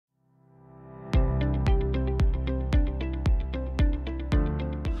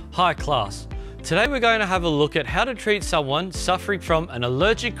Hi class. Today we're going to have a look at how to treat someone suffering from an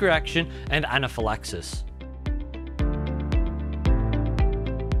allergic reaction and anaphylaxis.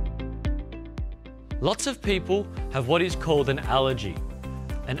 Lots of people have what is called an allergy.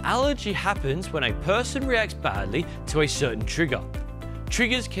 An allergy happens when a person reacts badly to a certain trigger.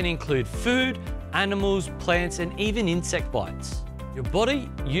 Triggers can include food, animals, plants, and even insect bites. Your body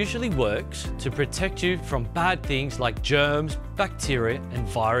usually works to protect you from bad things like germs, bacteria, and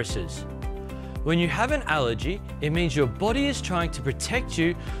viruses. When you have an allergy, it means your body is trying to protect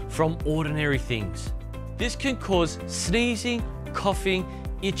you from ordinary things. This can cause sneezing, coughing,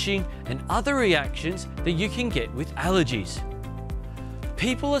 itching, and other reactions that you can get with allergies.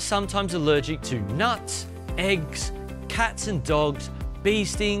 People are sometimes allergic to nuts, eggs, cats and dogs, bee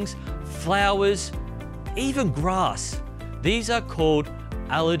stings, flowers, even grass. These are called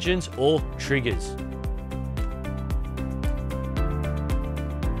allergens or triggers.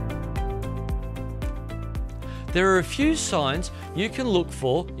 There are a few signs you can look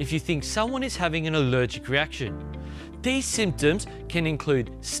for if you think someone is having an allergic reaction. These symptoms can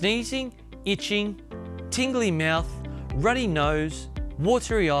include sneezing, itching, tingly mouth, runny nose,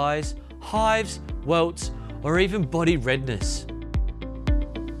 watery eyes, hives, welts, or even body redness.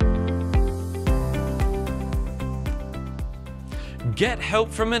 Get help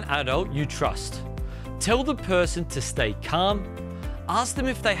from an adult you trust. Tell the person to stay calm, ask them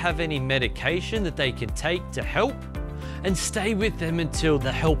if they have any medication that they can take to help, and stay with them until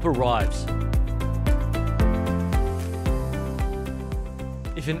the help arrives.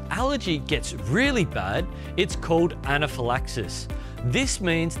 If an allergy gets really bad, it's called anaphylaxis. This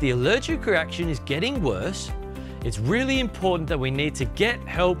means the allergic reaction is getting worse. It's really important that we need to get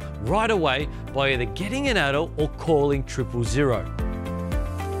help right away by either getting an adult or calling 000.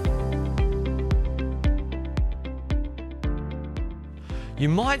 You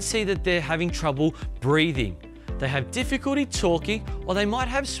might see that they're having trouble breathing. They have difficulty talking, or they might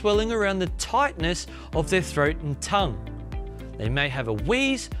have swelling around the tightness of their throat and tongue. They may have a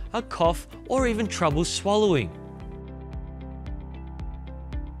wheeze, a cough, or even trouble swallowing.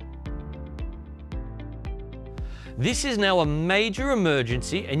 This is now a major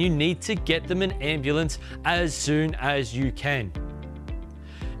emergency and you need to get them an ambulance as soon as you can.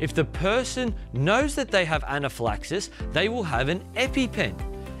 If the person knows that they have anaphylaxis, they will have an EpiPen.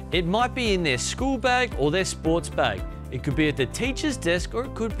 It might be in their school bag or their sports bag. It could be at the teacher's desk or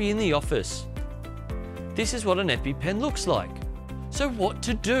it could be in the office. This is what an EpiPen looks like. So what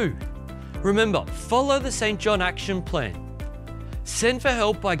to do? Remember, follow the St. John Action Plan. Send for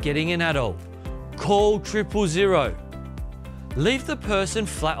help by getting an adult. Call 000. Leave the person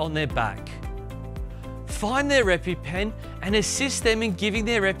flat on their back. Find their EpiPen and assist them in giving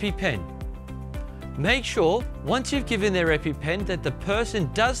their EpiPen. Make sure, once you've given their EpiPen, that the person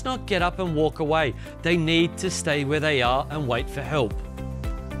does not get up and walk away. They need to stay where they are and wait for help.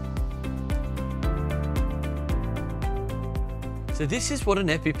 So this is what an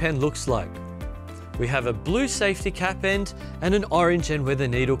EpiPen looks like. We have a blue safety cap end and an orange end where the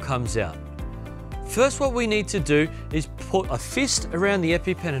needle comes out. First, what we need to do is put a fist around the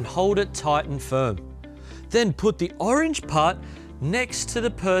EpiPen and hold it tight and firm. Then put the orange part next to the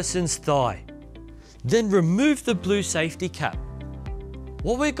person's thigh. Then remove the blue safety cap.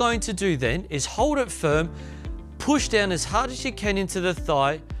 What we're going to do then is hold it firm, push down as hard as you can into the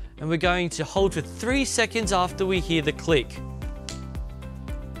thigh, and we're going to hold for 3 seconds after we hear the click.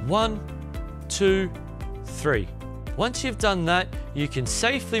 1, 2, 3. Once you've done that, you can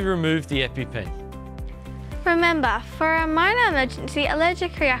safely remove the EpiPen. Remember, for a minor emergency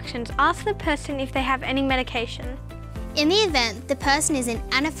allergic reactions, ask the person if they have any medication. In the event the person is in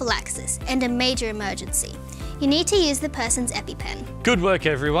anaphylaxis and a major emergency, you need to use the person's EpiPen. Good work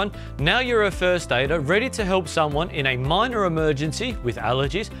everyone. Now you're a first aider ready to help someone in a minor emergency with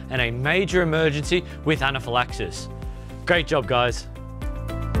allergies and a major emergency with anaphylaxis. Great job guys.